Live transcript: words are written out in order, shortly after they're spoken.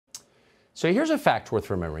So here's a fact worth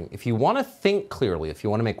remembering. If you want to think clearly, if you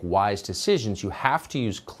want to make wise decisions, you have to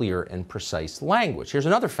use clear and precise language. Here's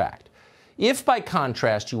another fact. If, by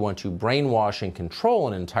contrast, you want to brainwash and control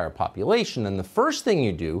an entire population, then the first thing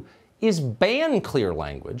you do is ban clear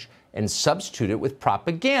language and substitute it with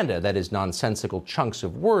propaganda, that is, nonsensical chunks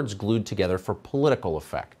of words glued together for political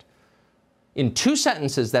effect. In 2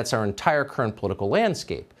 sentences, that's our entire current political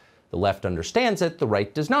landscape. The left understands it, the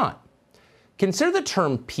right does not. Consider the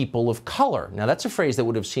term people of color. Now, that's a phrase that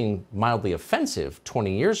would have seemed mildly offensive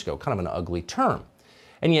 20 years ago, kind of an ugly term.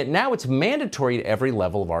 And yet now it's mandatory at every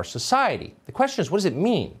level of our society. The question is, what does it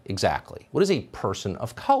mean exactly? What is a person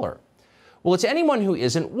of color? Well, it's anyone who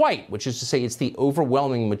isn't white, which is to say it's the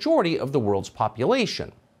overwhelming majority of the world's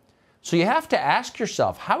population. So you have to ask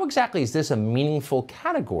yourself, how exactly is this a meaningful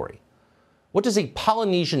category? What does a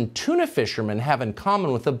Polynesian tuna fisherman have in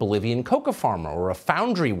common with a Bolivian coca farmer or a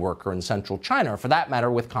foundry worker in central China, or for that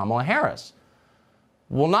matter with Kamala Harris?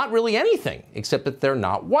 Well, not really anything, except that they're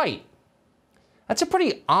not white. That's a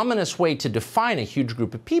pretty ominous way to define a huge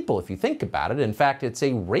group of people if you think about it. In fact, it's a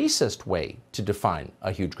racist way to define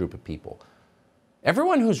a huge group of people.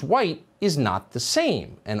 Everyone who's white is not the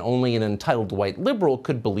same, and only an entitled white liberal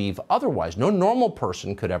could believe otherwise. No normal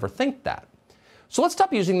person could ever think that. So let's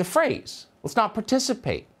stop using the phrase. Let's not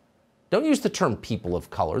participate. Don't use the term people of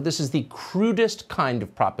color. This is the crudest kind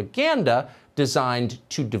of propaganda designed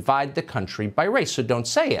to divide the country by race, so don't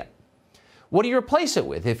say it. What do you replace it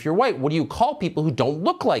with? If you're white, what do you call people who don't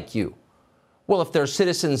look like you? Well, if they're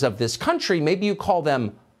citizens of this country, maybe you call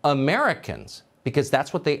them Americans, because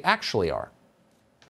that's what they actually are.